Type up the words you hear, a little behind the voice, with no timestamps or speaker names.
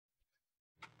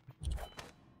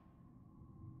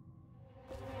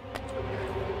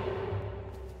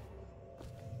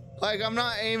Like, I'm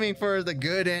not aiming for the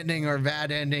good ending or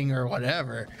bad ending or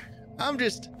whatever. I'm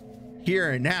just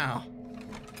here and now.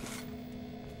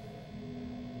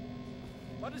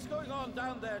 What is going on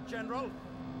down there, General?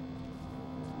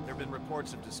 There have been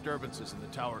reports of disturbances in the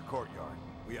tower courtyard.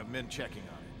 We have men checking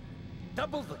on it.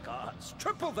 Double the guards,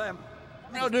 triple them.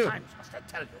 How No, many dude. times must I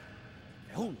tell you?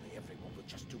 If only everyone would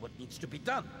just do what needs to be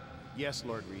done. Yes,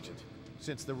 Lord Regent.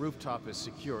 Since the rooftop is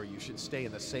secure, you should stay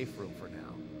in the safe room for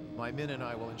now. My men and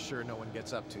I will ensure no one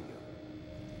gets up to you.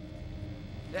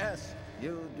 Yes,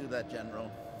 you do that,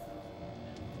 General.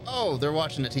 Oh, they're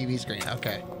watching the TV screen.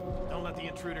 Okay. Don't let the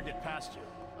intruder get past you.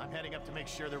 I'm heading up to make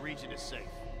sure the region is safe.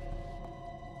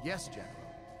 Yes, General.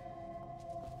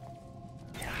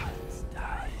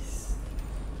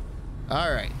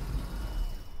 All right.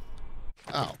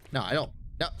 Oh, no, I don't.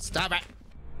 No, stop it.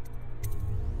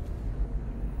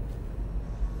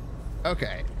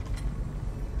 Okay.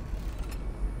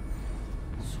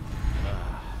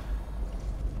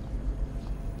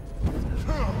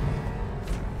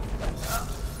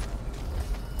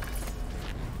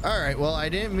 All right, well, I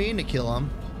didn't mean to kill him.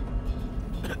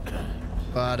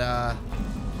 But,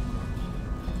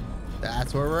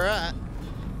 that's where we're at.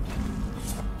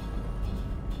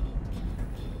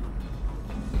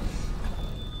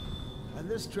 And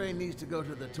this train needs to go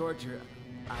to the torture.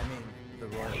 I mean, the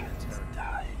Royal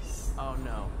Terror. Oh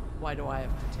no. Why do I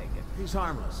have to take it? He's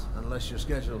harmless, unless you're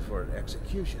scheduled for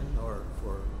execution or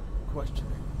for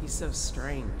questioning. He's so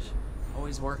strange.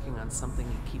 Always working on something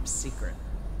he keeps secret.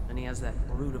 And he has that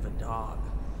brute of a dog.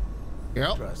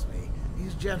 Yep. Trust me,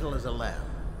 he's gentle as a lamb.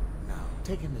 Now,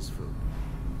 take him his food.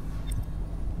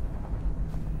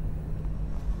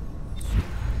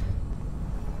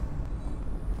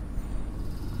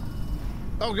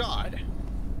 Oh, God.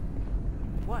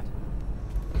 What?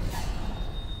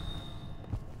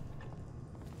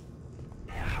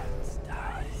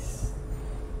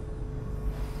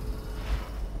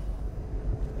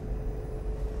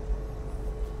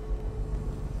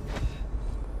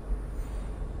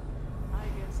 I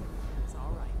guess it's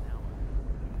all right now.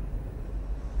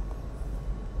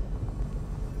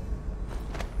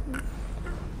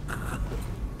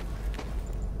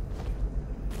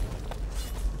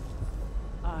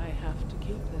 I have to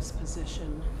keep this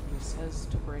position. He says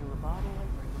to bring the bottle, I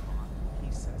bring the bottle.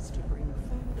 He says to bring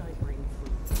food, I bring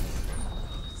food. He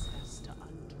says to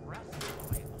undress,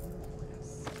 I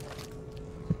undress.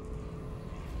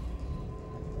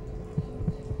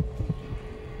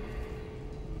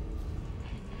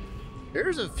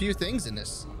 There's a few things in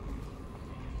this.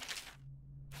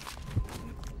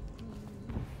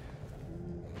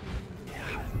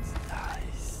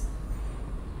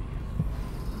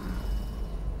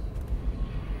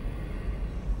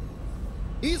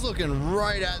 He's looking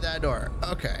right at that door.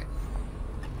 Okay.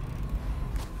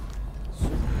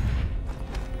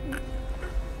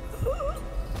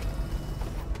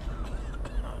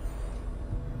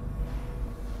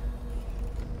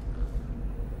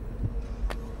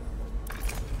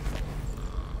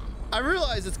 I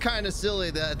realize it's kind of silly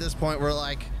that at this point we're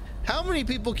like, how many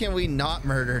people can we not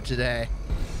murder today?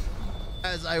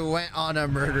 As I went on a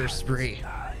murder spree.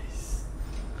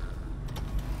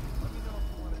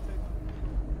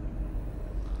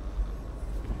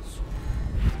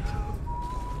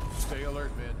 Stay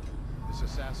alert, man. This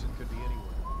assassin could be anywhere.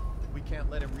 We can't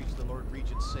let him reach the Lord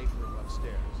Regent's safe room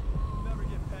upstairs. You'll never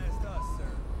get past us, sir.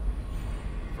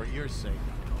 For your sake.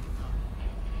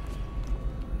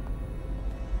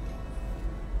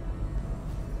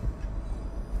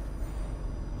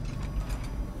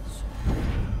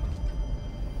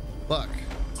 Look,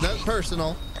 it's not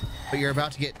personal, but you're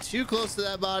about to get too close to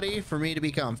that body for me to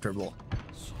be comfortable.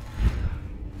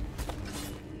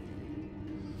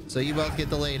 So you both get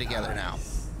to lay together now.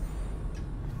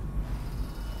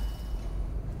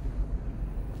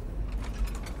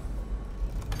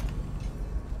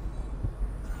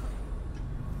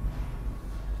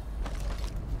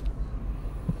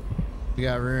 We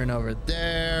got a rune over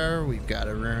there. We've got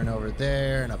a rune over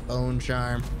there and a bone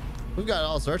charm. We've got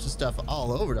all sorts of stuff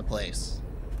all over the place.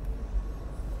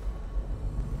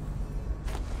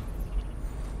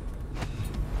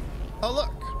 Oh,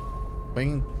 look. We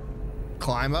can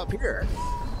climb up here.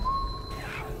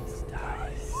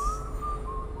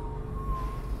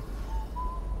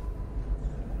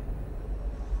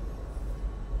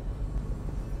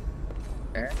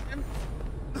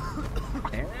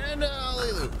 And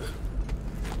hallelujah.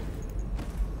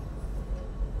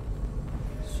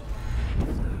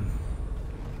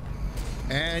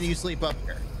 And you sleep up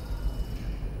here.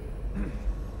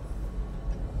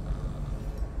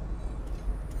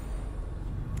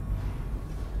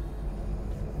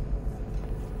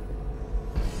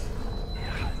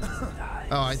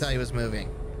 Oh, I thought he was moving.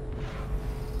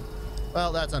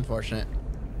 Well, that's unfortunate.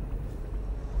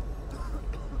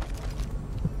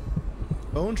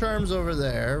 Bone charms over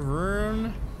there.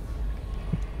 Rune.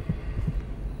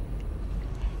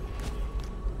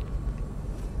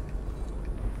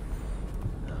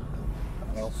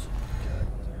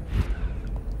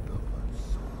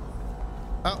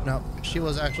 Oh, no. She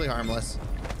was actually harmless.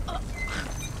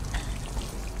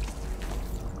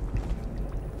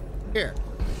 Here.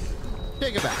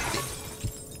 Take it back.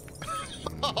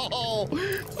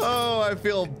 Oh, I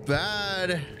feel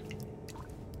bad.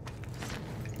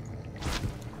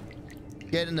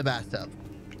 Get in the bathtub.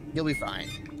 You'll be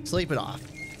fine. Sleep it off.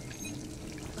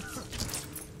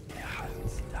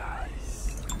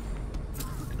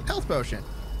 Health potion.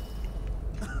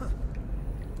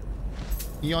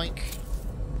 Yoink.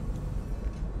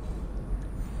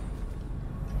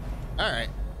 All right.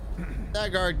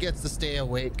 That guard gets to stay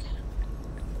awake.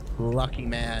 Lucky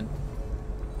man.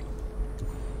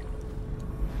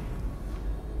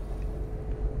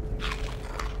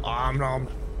 Om nom.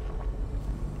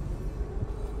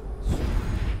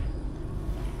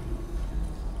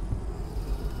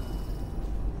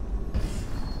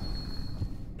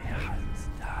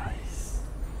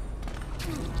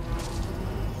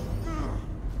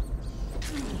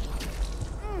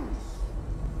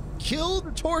 Kill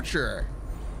the torturer.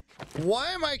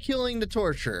 Why am I killing the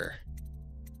torturer?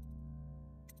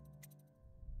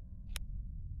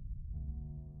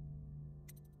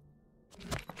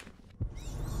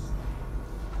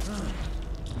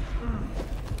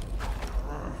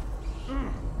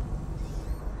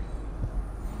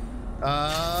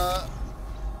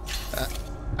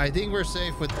 I think we're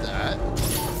safe with that.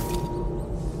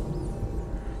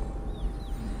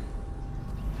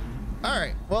 All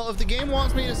right. Well, if the game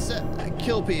wants me to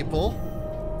kill people,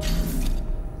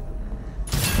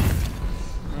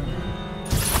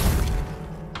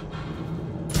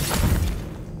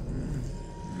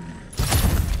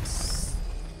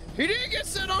 he didn't get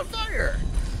set on fire.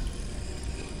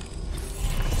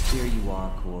 Here you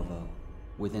are, Corvo,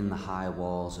 within the high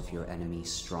walls of your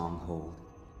enemy's stronghold.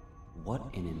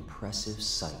 What an impressive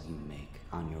sight you make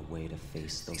on your way to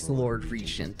face the Lord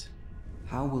Regent.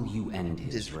 How will you end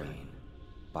his reign?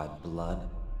 By blood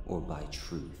or by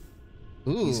truth?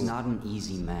 Ooh. He's not an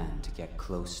easy man to get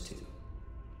close to.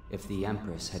 If the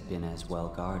Empress had been as well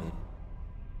guarded,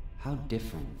 how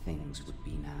different things would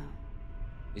be now.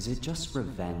 Is it just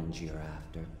revenge you're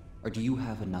after, or do you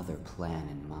have another plan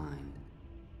in mind?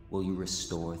 Will you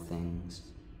restore things,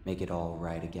 make it all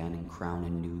right again and crown a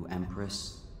new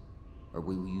Empress? Or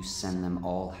will you send them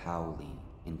all howling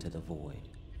into the void?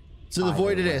 To the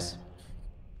void it is.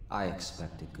 I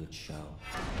expect a good show.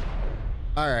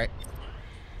 All right.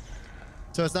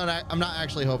 So it's not. I'm not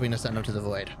actually hoping to send them to the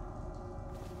void.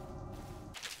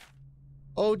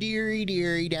 Oh dearie,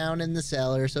 dearie, down in the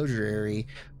cellar, so dreary.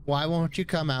 Why won't you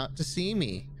come out to see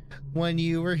me? When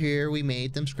you were here, we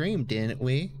made them scream, didn't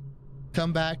we?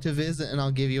 Come back to visit, and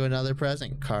I'll give you another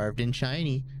present, carved in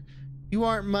shiny. You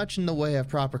aren't much in the way of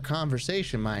proper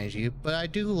conversation, mind you, but I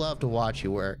do love to watch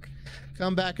you work.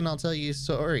 Come back and I'll tell you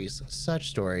stories, such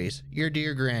stories. Your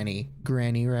dear Granny,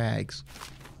 Granny Rags.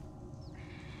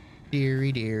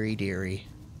 Dearie, dearie, dearie.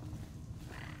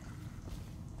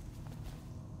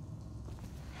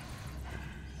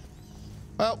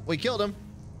 Well, we killed him.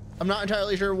 I'm not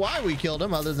entirely sure why we killed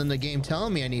him, other than the game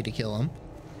telling me I need to kill him.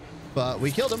 But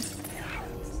we killed him.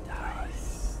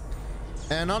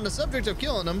 And on the subject of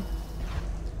killing him,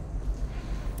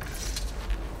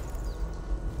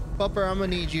 Pupper, I'm gonna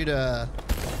need you to,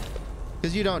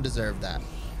 because you don't deserve that.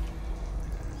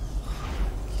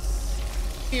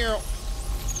 Here. No.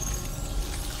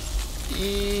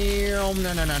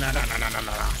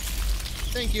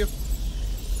 Thank you.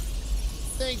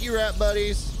 Thank you, rat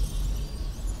buddies.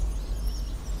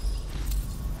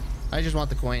 I just want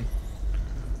the coin.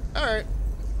 All right.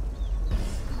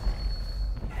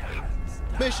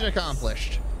 Mission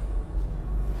accomplished.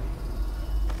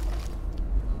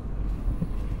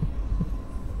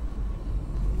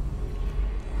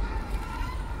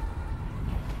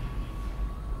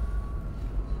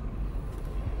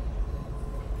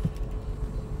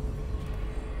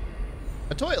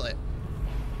 A toilet.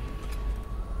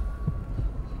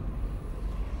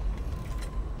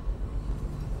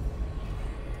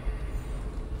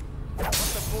 What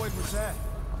the void was that?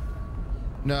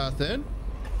 Nothing.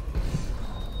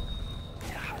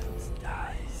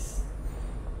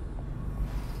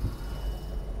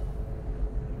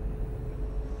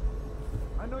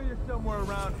 I know you're somewhere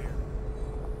around here.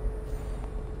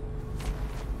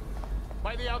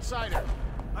 By the outsider.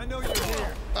 I know you're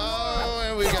here. Oh,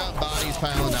 and we got bodies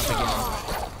piling up again.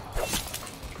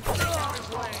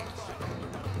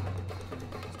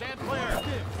 Stand clear.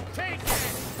 Take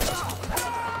it.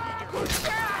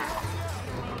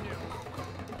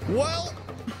 Well,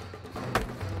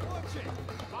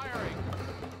 Firing.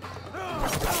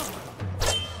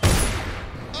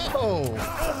 oh,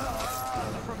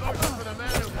 Promotion for the man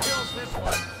who kills this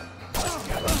one.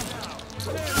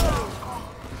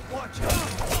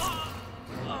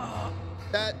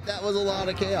 that was a lot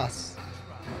of chaos.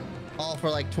 All for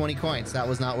like 20 coins. That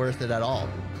was not worth it at all.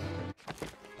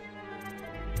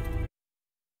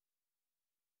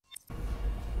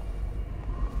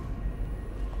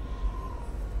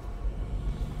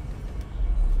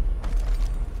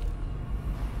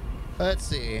 Let's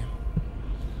see.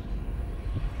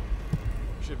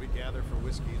 Should we gather for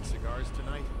whiskey and cigars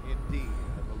tonight? Indeed,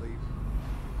 I believe.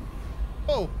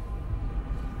 Oh.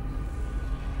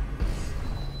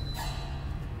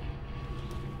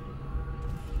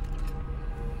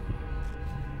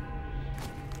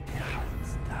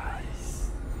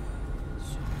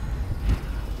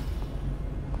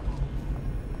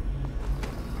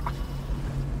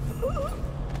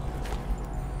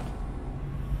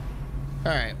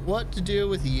 All right, what to do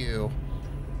with you?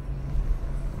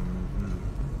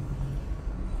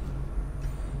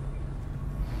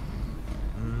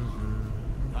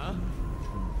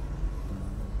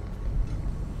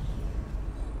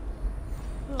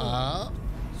 Huh?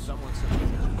 Someone said.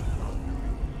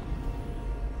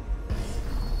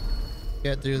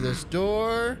 Get through this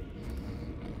door.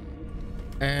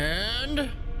 And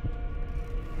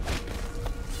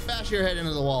bash your head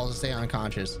into the wall to stay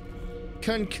unconscious.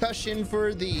 Concussion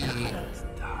for thee.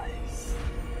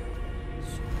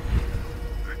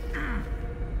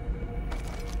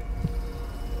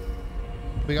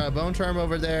 We got a bone charm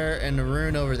over there and a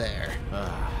rune over there.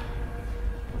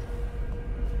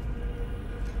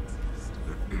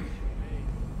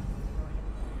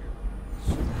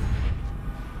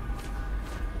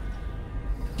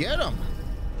 Get him.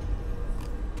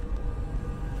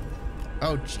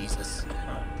 Oh, Jesus.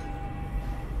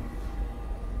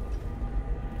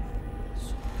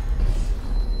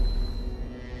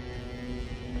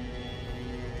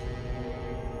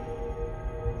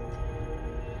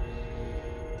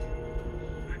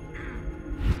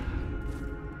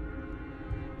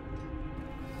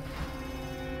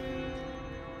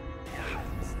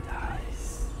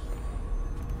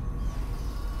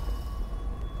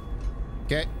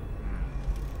 Okay.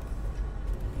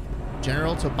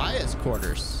 General Tobias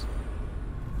quarters.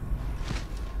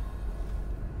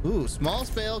 Ooh, small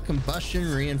scale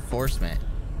combustion reinforcement.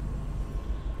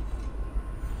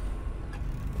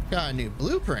 Got a new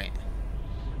blueprint.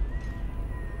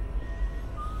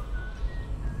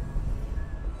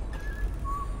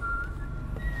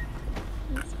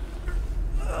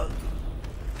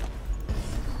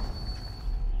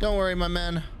 Don't worry, my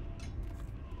man.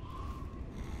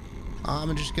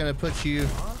 I'm just gonna put you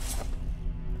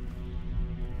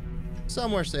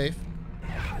somewhere safe.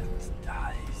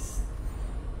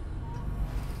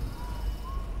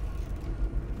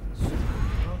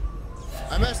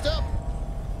 I messed up.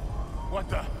 What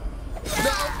the?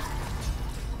 No.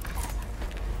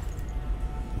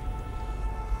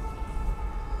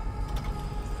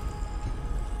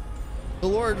 The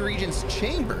Lord Regent's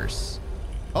chambers.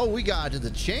 Oh, we got to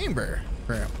the chamber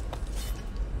room.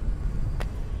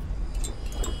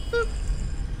 Boop.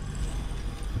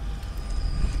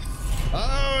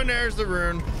 Oh, and there's the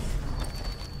rune.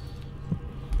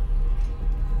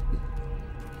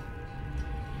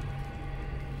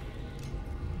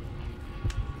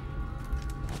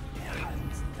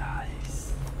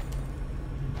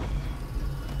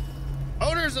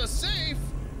 Oh, there's a safe.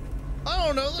 I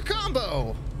don't know the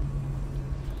combo.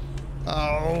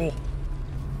 Oh.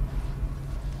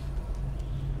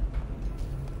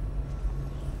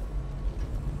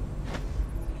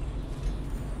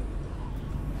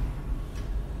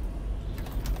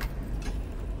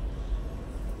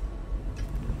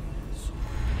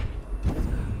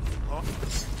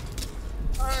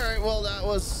 Alright, well, that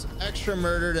was extra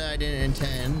murder that I didn't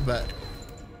intend, but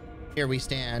here we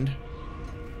stand.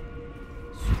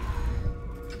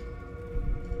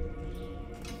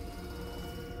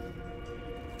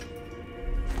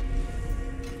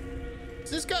 Is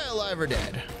this guy alive or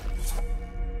dead?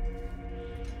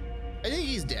 I think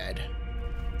he's dead.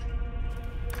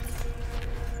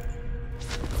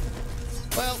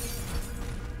 Well,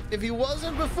 if he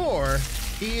wasn't before,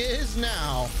 he is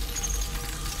now.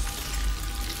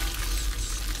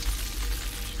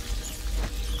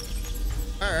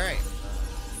 All right.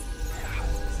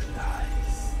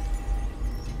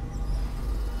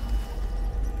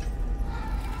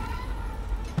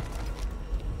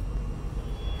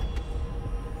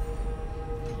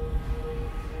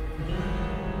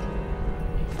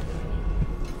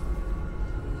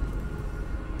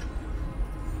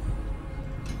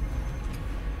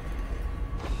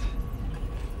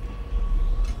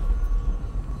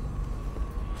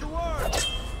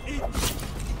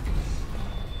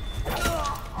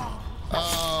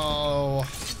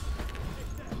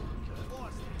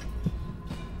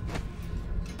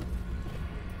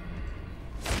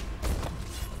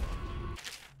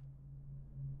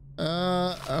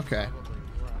 Okay.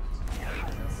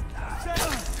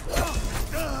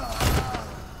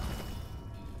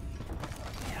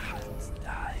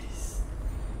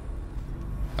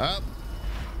 Up.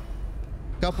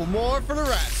 Couple more for the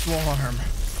rat swarm.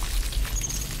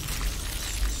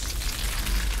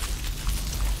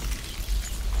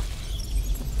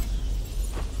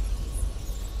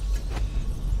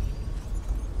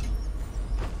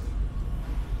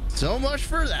 So much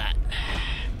for that.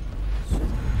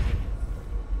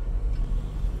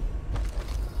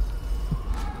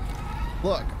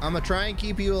 Look, I'm gonna try and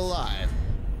keep you alive.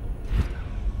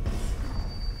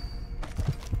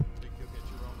 Think you'll get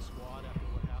your own squad after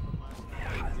what happened last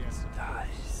night? Yes, of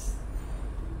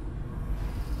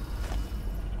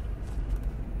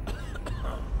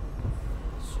course.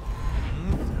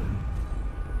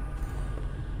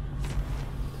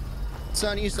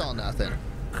 Son, you saw nothing.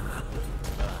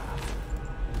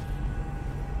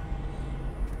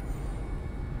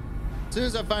 As soon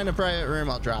as I find a private room,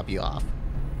 I'll drop you off.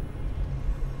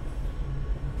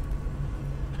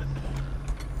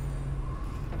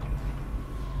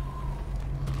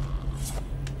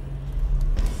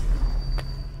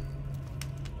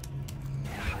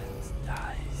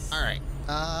 All right.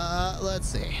 Let's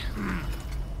see.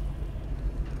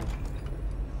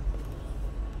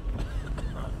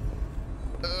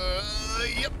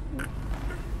 Yep.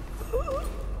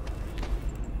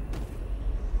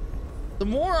 The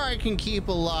more I can keep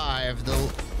alive,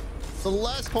 the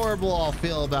less horrible I'll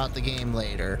feel about the game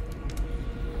later.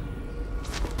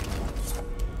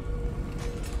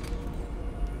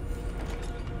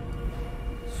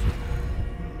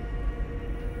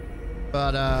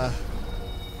 But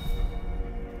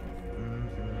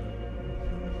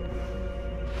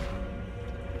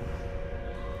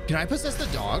can I possess the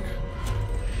dog?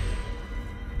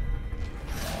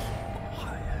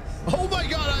 Oh my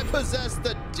god, I possess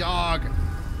the dog.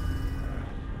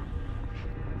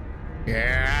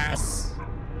 Yes.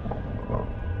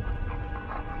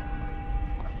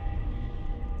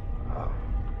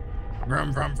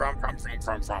 From.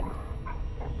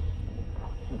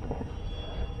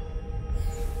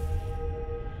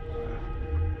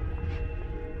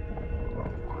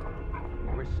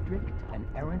 Restrict an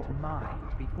errant mind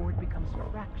before it becomes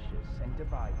fractious and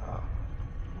divided.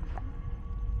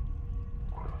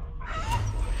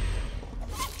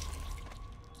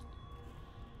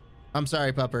 I'm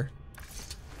sorry, Pupper.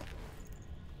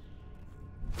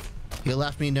 You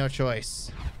left me no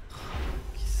choice.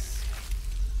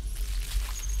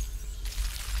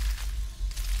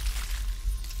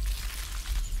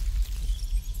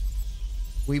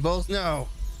 We both know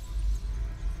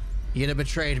you'd have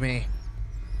betrayed me.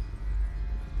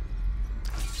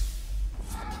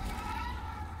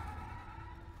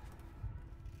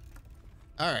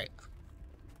 All right.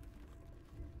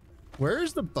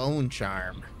 Where's the bone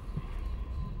charm?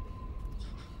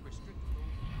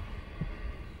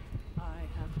 I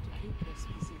have to keep this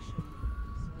position.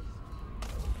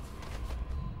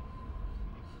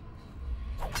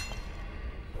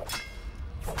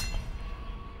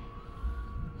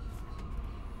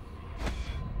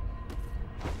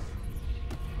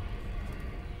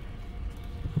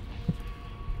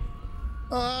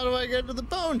 How do I get to the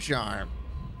bone charm?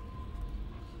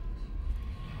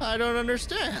 I don't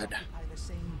understand. By the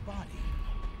same body.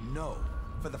 No,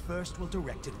 for the first will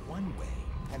direct it one way,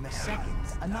 and the second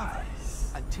another,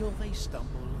 until they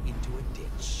stumble into a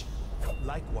ditch.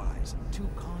 Likewise, two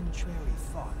contrary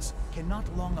thoughts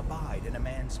cannot long abide in a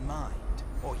man's mind,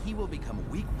 or he will become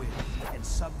weak-willed and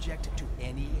subject to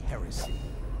any heresy.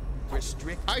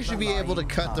 Restrict I should the be able to lying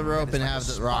cut the tongue rope that and is have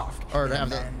like a the rock, spark or in to a have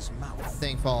the man's mouth.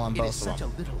 thing fall on It both is of such a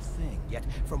them. little thing, yet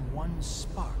from one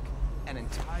spark, an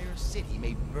entire city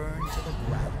may burn to the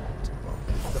ground.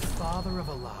 The father of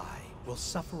a lie will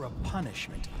suffer a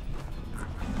punishment.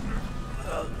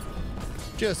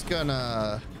 Just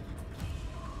gonna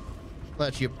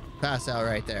let you pass out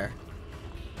right there.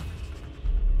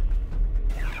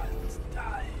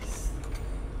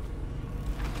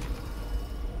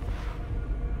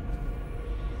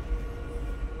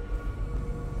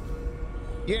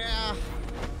 Yeah,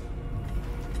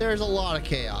 there's a lot of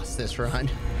chaos this run.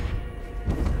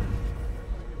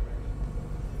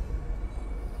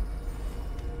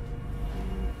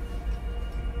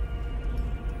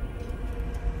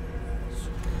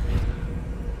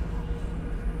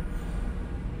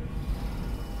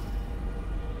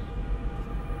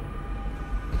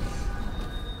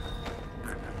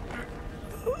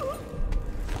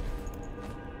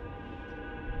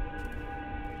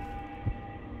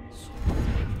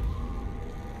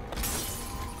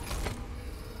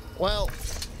 Well,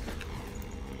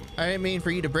 I didn't mean for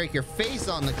you to break your face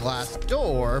on the glass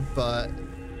door, but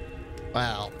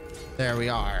well, there we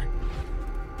are.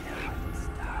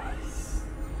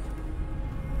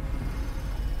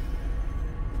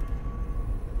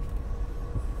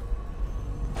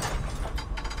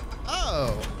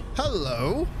 Oh,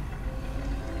 hello.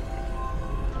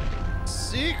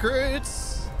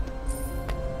 Secrets.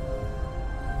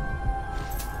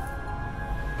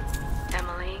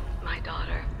 Emily, my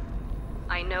daughter,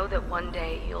 I know that one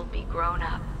day you'll be grown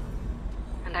up,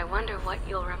 and I wonder what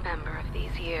you'll remember of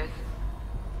these years.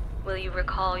 Will you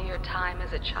recall your time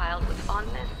as a child with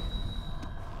fondness?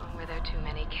 Or were there too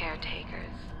many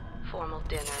caretakers, formal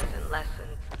dinners, and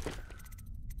lessons?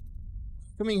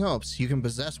 Coming hopes you can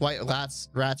possess white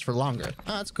rats for longer.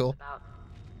 Oh, that's cool. About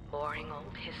boring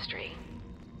old history.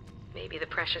 Maybe the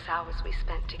precious hours we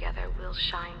spent together will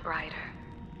shine brighter.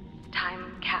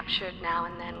 Time captured now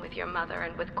and then with your mother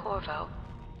and with Corvo,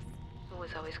 who was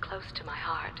always close to my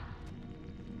heart.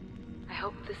 I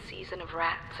hope the season of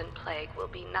rats and plague will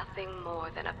be nothing more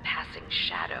than a passing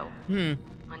shadow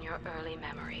on your early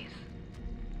memories.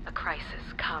 A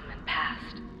crisis come and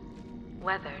past,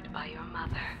 weathered by your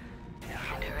mother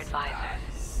and her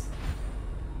advisors.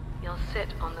 You'll sit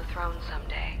on the throne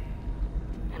someday,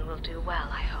 and will do well,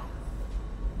 I hope.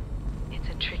 It's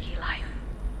a tricky life,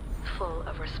 full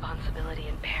of responsibility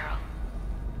and peril.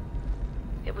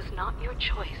 It was not your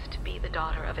choice to be the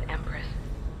daughter of an empress,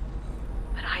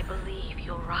 but I believe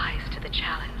you'll rise to the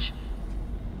challenge.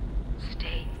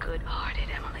 Stay good-hearted,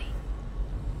 Emily.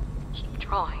 Keep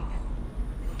drawing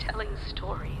and telling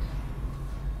stories,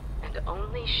 and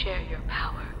only share your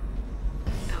power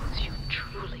with those you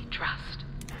truly trust.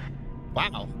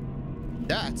 Wow.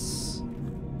 That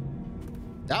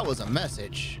was a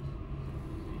message.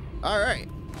 All right.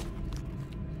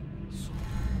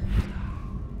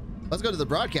 Let's go to the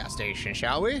broadcast station,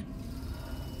 shall we?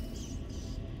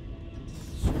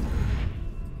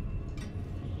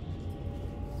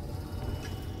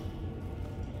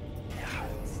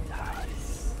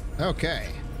 Okay.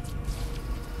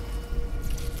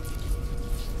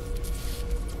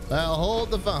 Well,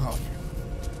 hold the phone.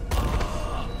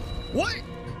 What?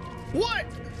 What?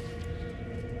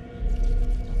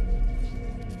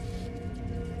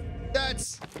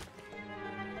 That's...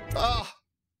 Oh.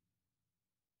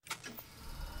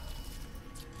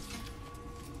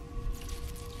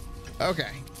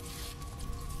 Okay.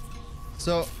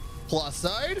 So, plus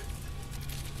side?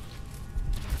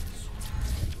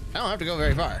 I don't have to go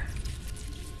very far.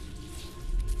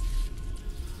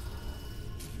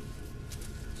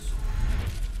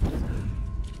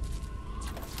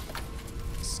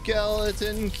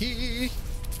 Skeleton key.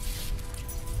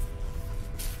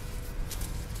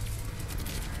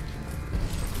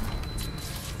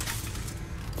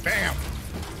 Bam.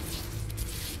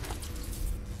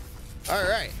 All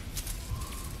right.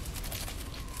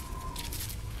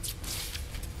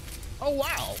 Oh,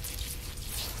 wow.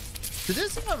 So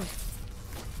this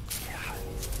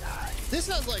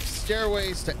has like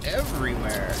stairways to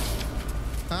everywhere.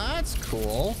 That's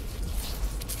cool.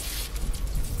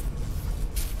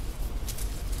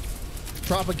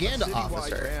 Propaganda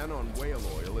officer. A citywide ban on whale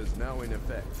oil is now in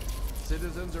effect.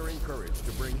 Citizens are encouraged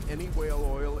to bring any whale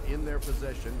oil in their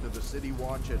possession to the City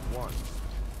Watch at once.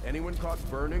 Anyone caught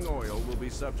burning oil will be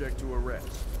subject to arrest.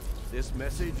 This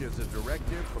message is a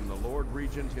directive from the Lord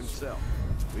Regent himself.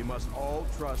 We must all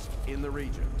trust in the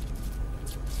Regent.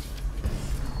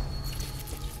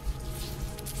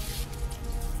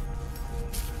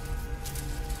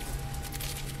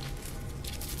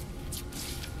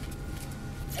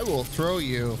 I will throw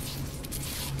you.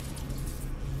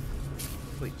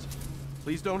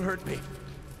 Please don't hurt me.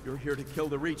 You're here to kill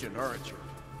the Regent, aren't you?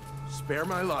 Spare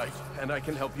my life, and I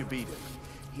can help you beat him.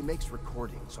 He makes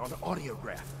recordings on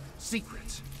audiograph,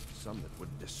 secrets, some that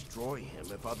would destroy him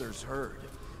if others heard.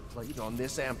 Played on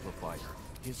this amplifier,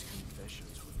 his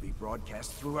confessions would be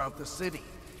broadcast throughout the city.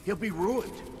 He'll be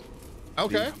ruined.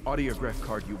 Okay. The audiograph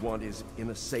card you want is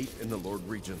in a safe in the Lord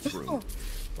Regent's room.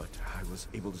 But I was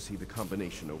able to see the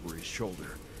combination over his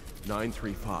shoulder.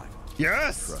 935.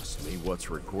 Yes! Trust me, what's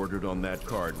recorded on that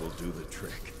card will do the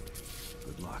trick.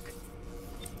 Good luck.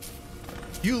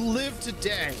 You live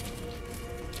today.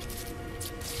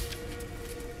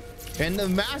 And the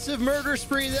massive murder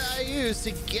spree that I used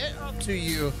to get up to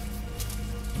you,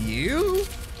 you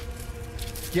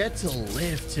get to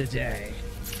live today.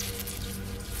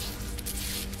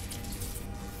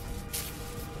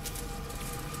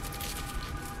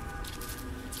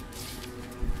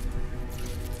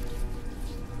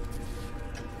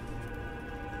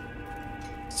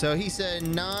 So he said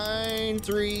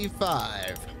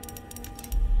 935.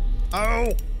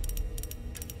 Oh.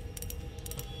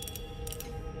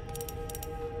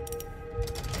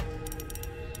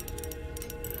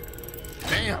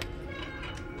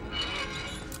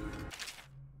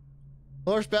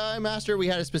 Lord Spymaster, we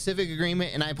had a specific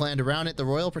agreement and I planned around it. The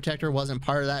Royal Protector wasn't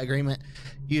part of that agreement.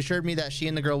 You assured me that she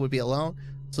and the girl would be alone,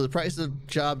 so the price of the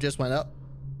job just went up.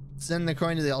 Send the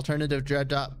coin to the alternative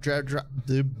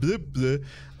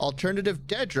alternative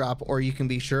dead drop, or you can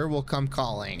be sure we'll come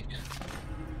calling.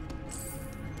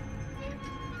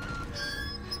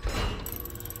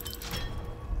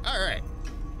 All right.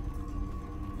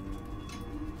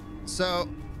 So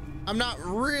I'm not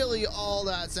really all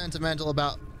that sentimental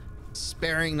about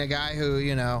sparing the guy who,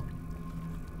 you know,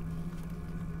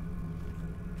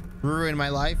 ruined my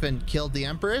life and killed the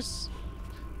Empress,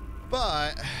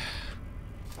 but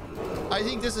I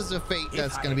think this is a fate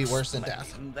that's going to be worse than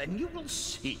death. Then you will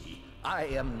see I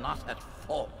am not at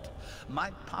fault.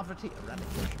 My poverty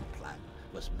eradication plan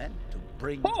was meant to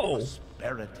bring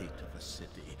prosperity to the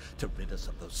city, to rid us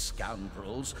of those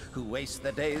scoundrels who waste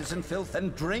their days in filth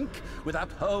and drink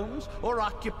without homes or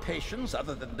occupations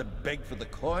other than to beg for the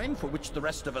coin for which the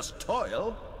rest of us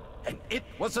toil. And it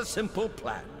was a simple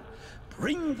plan.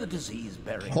 Bring the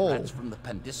disease-bearing rats from the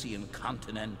Pandician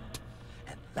continent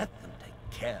and let them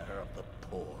take care of the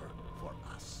poor for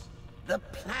us. The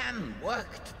plan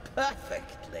worked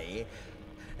perfectly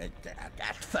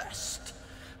at first.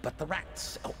 But the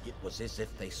rats, it was as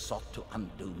if they sought to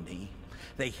undo me.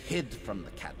 They hid from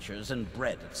the catchers and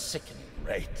bred at sickening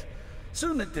rate.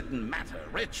 Soon it didn't matter.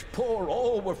 Rich, poor,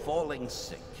 all were falling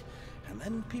sick. And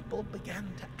then people began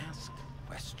to ask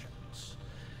questions.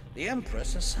 The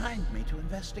Empress assigned me to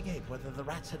investigate whether the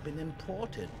rats had been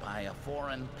imported by a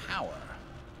foreign power.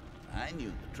 I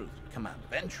knew the truth would come out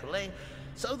eventually,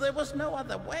 so there was no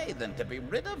other way than to be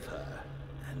rid of her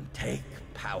and take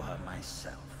power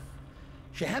myself.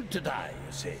 She had to die,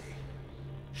 you see.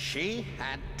 She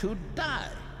had to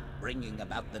die. Bringing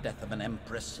about the death of an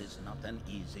Empress is not an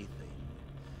easy thing.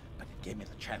 But it gave me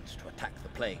the chance to attack the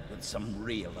plague with some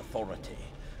real authority.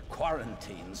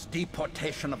 Quarantines,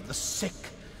 deportation of the sick.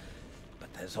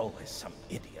 But there's always some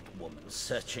idiot woman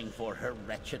searching for her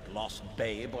wretched lost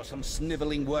babe, or some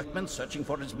sniveling workman searching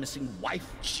for his missing wife.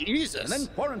 Jesus! And then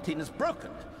quarantine is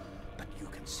broken. But you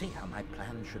can see how my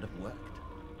plan should have worked.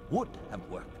 Would have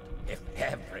worked if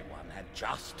everyone had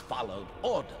just followed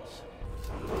orders.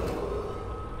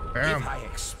 If I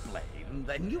explain,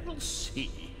 then you will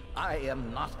see I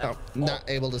am not at fault. Not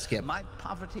able to skip. My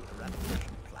poverty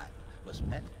eradication plan was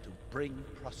meant to bring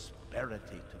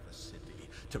prosperity to the city,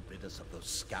 to rid us of those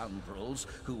scoundrels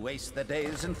who waste their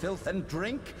days in filth and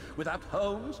drink without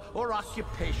homes or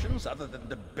occupations other than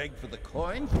to beg for the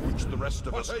coin for which the rest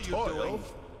of us toil.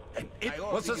 And it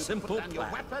was a simple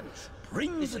plan.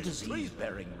 Bring the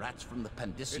disease-bearing rats from the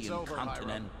Pandician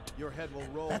continent. Your head will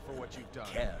roll for what you've done.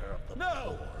 Care of the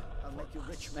poor. I'll make you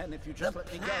rich men if you just let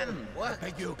me go. The plan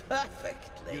worked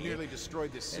perfectly. You nearly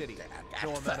destroyed this city.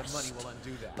 No amount of money will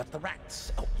undo that. But the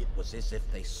rats, it was as if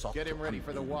they sought to get him ready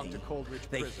for the walk to Coldridge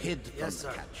They Prison. hid from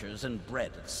the catchers and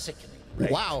bred at sickening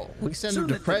rate. Wow, we send him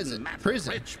to prison.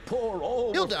 Rich, poor,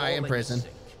 all he'll die in prison.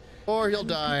 Sick. Or he'll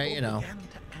die, you know. Began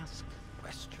to ask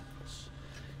questions.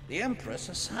 The Empress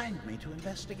assigned me to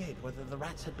investigate whether the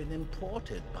rats had been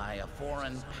imported by a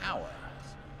foreign power.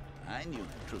 I knew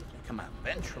the truth would come out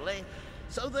eventually,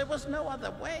 so there was no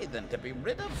other way than to be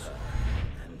rid of her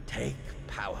and take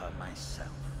power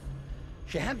myself.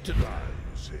 She had to die,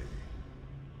 you see.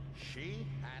 She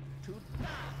had to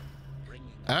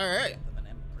die. All right.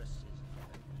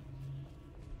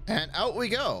 And out we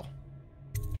go.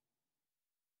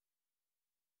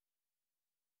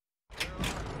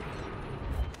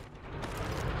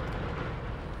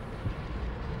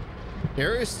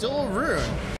 There is still a rune.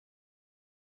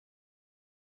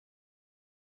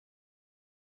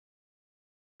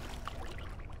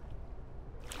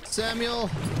 Samuel.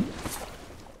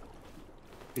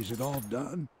 Is it all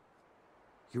done?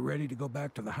 You ready to go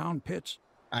back to the Hound Pits?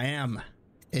 I am.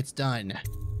 It's done.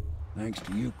 Thanks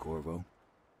to you, Corvo.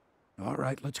 All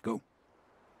right, let's go.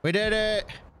 We did it.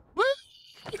 Woo!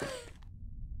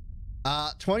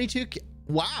 22.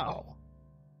 Wow.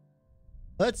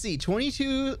 Let's see.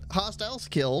 22 hostiles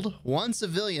killed. 1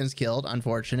 civilians killed.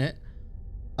 Unfortunate.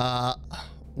 1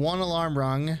 alarm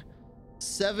rung.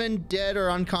 7 dead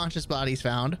or unconscious bodies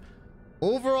found.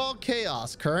 Overall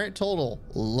chaos. Current total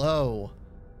low.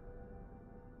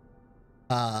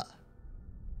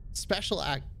 Special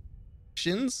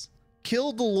actions.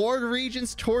 Killed the Lord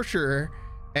Regent's torturer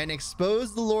and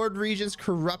exposed the Lord Regent's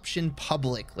corruption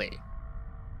publicly.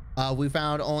 We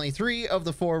found only 3 of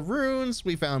the 4 runes.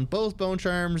 We found both bone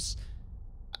charms.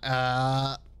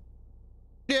 Yeah,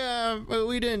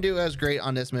 we didn't do as great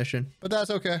on this mission, but that's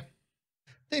okay.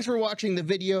 Thanks for watching the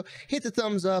video. Hit the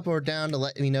thumbs up or down to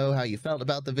let me know how you felt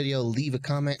about the video. Leave a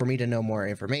comment for me to know more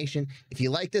information. If you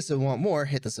like this and want more,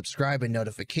 hit the subscribe and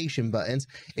notification buttons.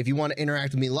 If you want to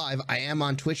interact with me live, I am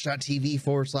on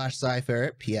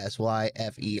twitch.tv/PsyFerret,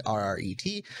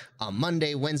 PSYFERRET, on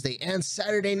Monday, Wednesday, and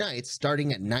Saturday nights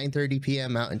starting at 9:30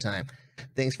 p.m. Mountain Time.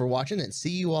 Thanks for watching and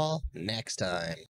see you all next time.